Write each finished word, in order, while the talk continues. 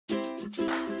So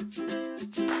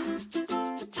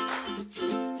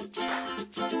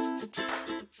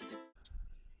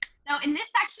in this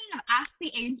section of Ask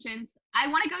the Ancients, I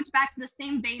want to go back to the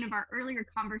same vein of our earlier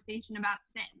conversation about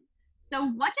sin. So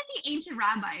what did the ancient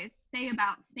rabbis say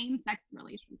about same-sex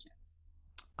relationships?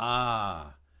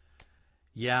 Ah,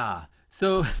 yeah.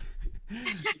 So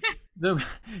the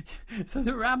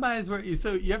the rabbis were,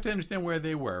 so you have to understand where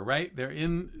they were, right? They're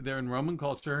in Roman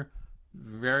culture,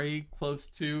 very close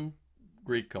to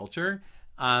Greek culture.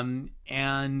 And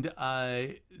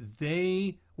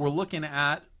they were looking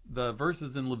at the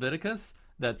verses in Leviticus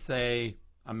that say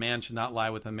a man should not lie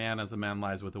with a man as a man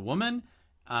lies with a woman,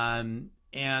 and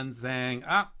saying,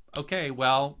 okay,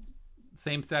 well,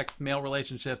 same-sex male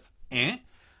relationships,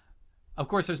 Of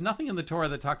course, there's nothing in the Torah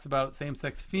that talks about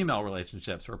same-sex female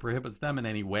relationships or prohibits them in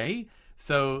any way.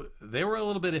 So they were a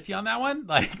little bit iffy on that one.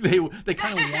 Like they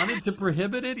kind of wanted to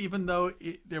prohibit it, even though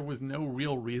there was no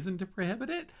real reason to prohibit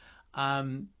it.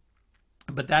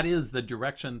 But that is the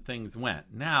direction things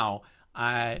went. Now,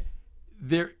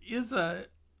 there is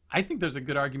I think there's a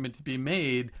good argument to be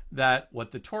made that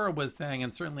what the Torah was saying,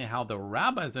 and certainly how the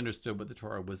rabbis understood what the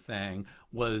Torah was saying,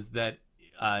 was that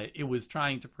it was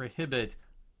trying to prohibit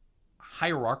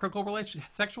hierarchical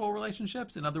sexual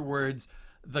relationships. In other words,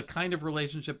 the kind of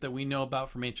relationship that we know about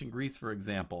from ancient Greece, for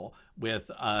example, with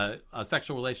a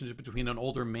sexual relationship between an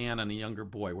older man and a younger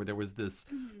boy, where there was this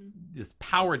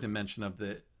power dimension of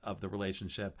the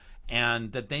relationship,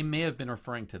 and that they may have been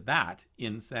referring to that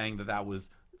in saying that that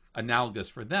was analogous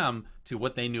for them to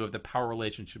what they knew of the power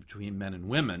relationship between men and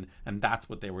women, and that's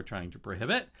what they were trying to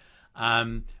prohibit.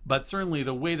 But certainly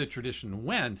the way the tradition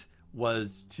went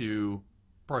was to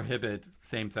prohibit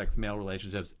same-sex male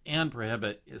relationships and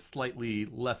prohibit, slightly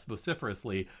less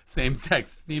vociferously,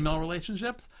 same-sex female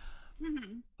relationships.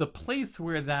 Mm-hmm. The place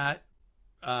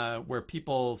where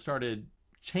people started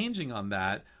changing on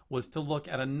that was to look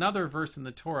at another verse in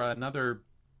the Torah,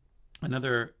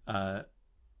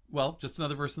 just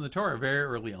another verse in the Torah, very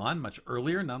early on, much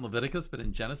earlier, not Leviticus, but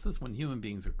in Genesis, when human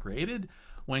beings are created,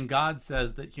 when God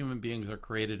says that human beings are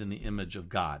created in the image of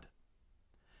God.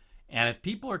 And if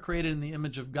people are created in the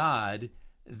image of God,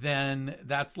 then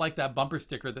that's like that bumper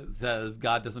sticker that says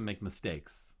God doesn't make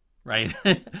mistakes, right?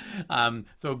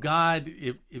 So God,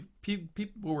 if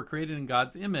people were created in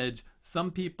God's image,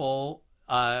 some people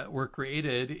were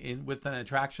created with an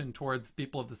attraction towards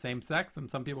people of the same sex, and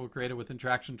some people were created with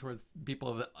attraction towards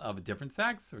people of a different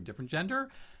sex or different gender.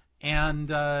 And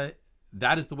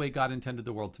that is the way God intended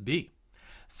the world to be.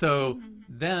 So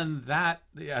then that,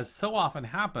 as so often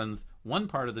happens, one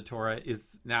part of the Torah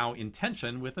is now in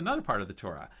tension with another part of the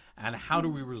Torah. And how do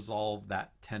we resolve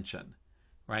that tension,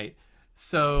 right?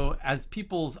 So as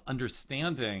people's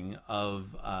understanding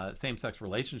of same-sex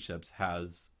relationships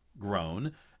has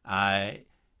grown,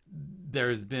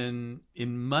 there's been,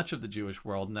 in much of the Jewish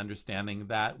world, an understanding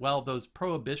that, well, those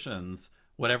prohibitions,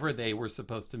 whatever they were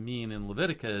supposed to mean in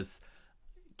Leviticus,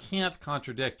 can't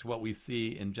contradict what we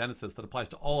see in Genesis that applies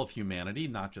to all of humanity,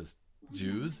 not just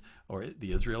Jews or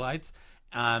the Israelites.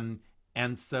 And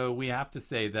so we have to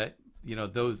say that,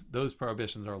 those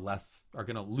prohibitions are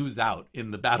going to lose out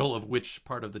in the battle of which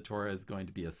part of the Torah is going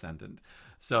to be ascendant.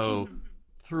 So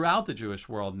throughout the Jewish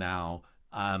world now,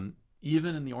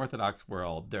 even in the Orthodox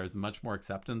world, there's much more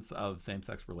acceptance of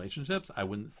same-sex relationships. I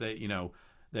wouldn't say,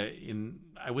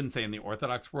 I wouldn't say in the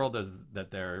Orthodox world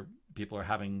that people are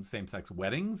having same-sex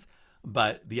weddings,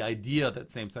 but the idea that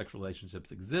same-sex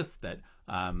relationships exist,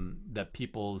 that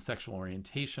people's sexual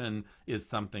orientation is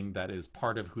something that is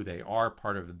part of who they are,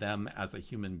 part of them as a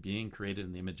human being created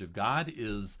in the image of God,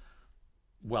 is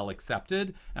well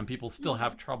accepted, and people still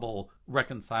have trouble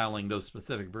reconciling those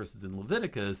specific verses in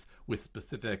Leviticus with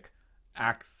specific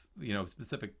acts,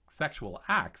 specific sexual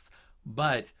acts.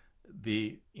 But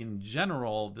in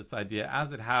general, this idea,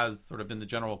 as it has sort of in the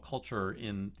general culture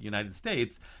in the United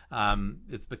States,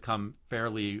 it's become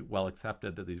fairly well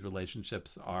accepted that these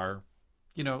relationships are,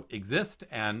 exist.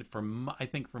 And I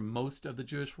think for most of the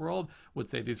Jewish world would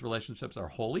say these relationships are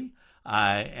holy,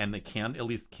 and they at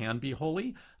least can be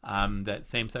holy, that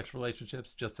same-sex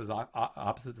relationships, just as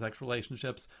opposite-sex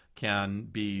relationships, can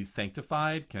be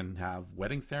sanctified, can have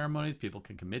wedding ceremonies, people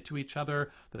can commit to each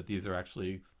other, that these are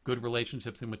actually good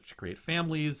relationships in which to create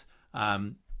families.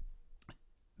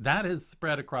 That has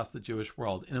spread across the Jewish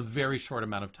world in a very short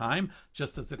amount of time,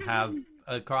 just as it has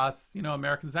across,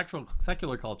 American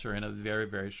secular culture in a very,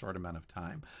 very short amount of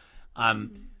time.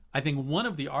 I think one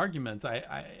of the arguments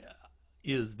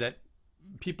is that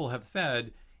people have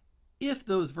said, if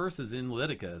those verses in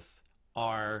Leviticus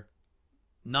are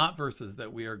not verses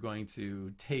that we are going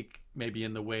to take maybe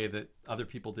in the way that other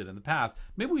people did in the past.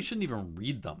 Maybe we shouldn't even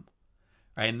read them.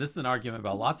 Right? And this is an argument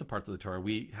about lots of parts of the Torah.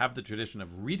 We have the tradition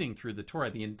of reading through the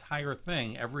Torah, the entire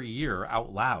thing, every year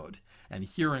out loud and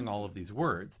hearing all of these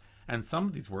words. And some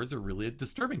of these words are really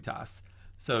disturbing to us.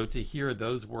 So to hear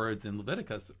those words in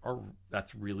Leviticus,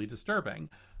 that's really disturbing.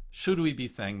 Should we be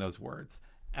saying those words?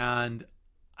 And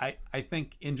I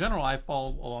think in general, I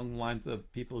fall along the lines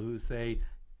of people who say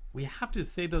we have to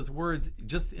say those words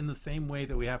just in the same way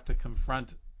that we have to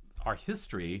confront our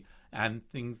history and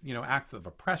things, acts of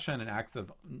oppression and acts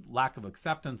of lack of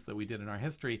acceptance that we did in our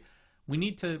history. We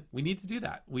need to do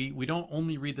that. We don't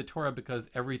only read the Torah because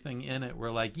everything in it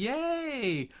we're like,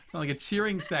 yay! It's not like a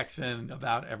cheering section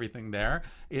about everything there.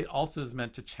 It also is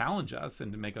meant to challenge us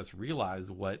and to make us realize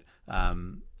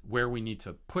where we need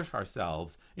to push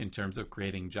ourselves in terms of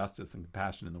creating justice and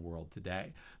compassion in the world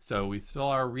today. So we still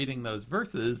are reading those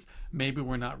verses. Maybe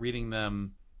we're not reading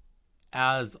them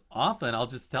as often. I'll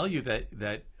just tell you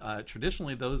that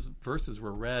traditionally those verses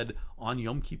were read on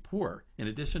Yom Kippur. In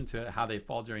addition to how they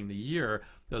fall during the year,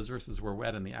 those verses were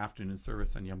read in the afternoon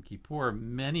service on Yom Kippur.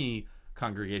 Many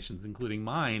congregations, including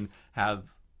mine, have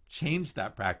changed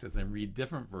that practice and read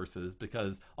different verses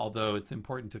because although it's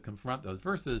important to confront those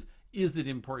verses, is it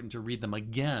important to read them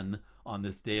again on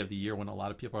this day of the year when a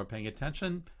lot of people are paying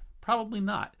attention? Probably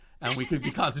not. And we could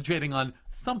be concentrating on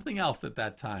something else at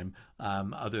that time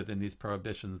other than these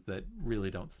prohibitions that really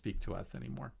don't speak to us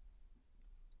anymore.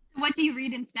 What do you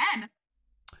read instead?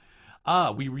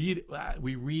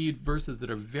 We read verses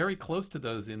that are very close to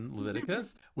those in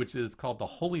Leviticus, which is called the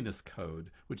Holiness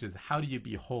Code, which is how do you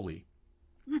be holy?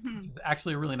 Which is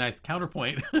actually a really nice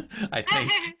counterpoint, I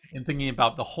think, in thinking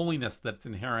about the holiness that's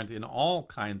inherent in all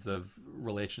kinds of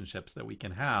relationships that we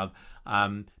can have,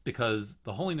 because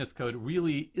the Holiness Code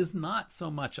really is not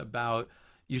so much about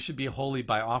you should be holy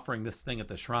by offering this thing at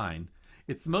the shrine.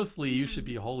 It's mostly you should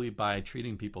be holy by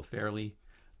treating people fairly,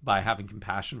 by having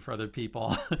compassion for other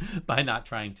people, by not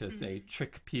trying to, say,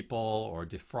 trick people or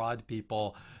defraud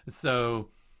people. So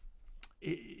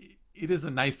it is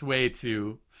a nice way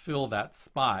to fill that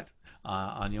spot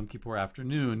on Yom Kippur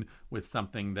afternoon with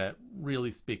something that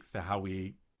really speaks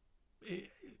to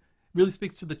really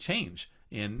speaks to the change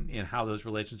in how those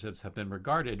relationships have been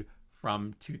regarded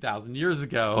from 2,000 years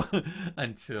ago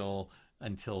until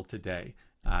today.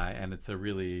 And it's a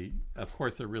really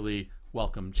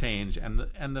welcome change.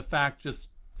 And the fact, just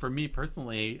for me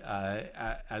personally,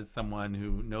 as someone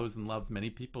who knows and loves many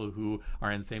people who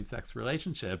are in same-sex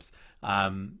relationships,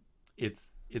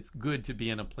 it's good to be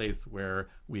in a place where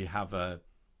we have a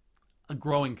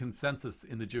growing consensus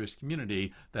in the Jewish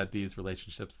community that these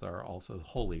relationships are also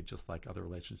holy, just like other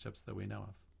relationships that we know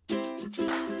of.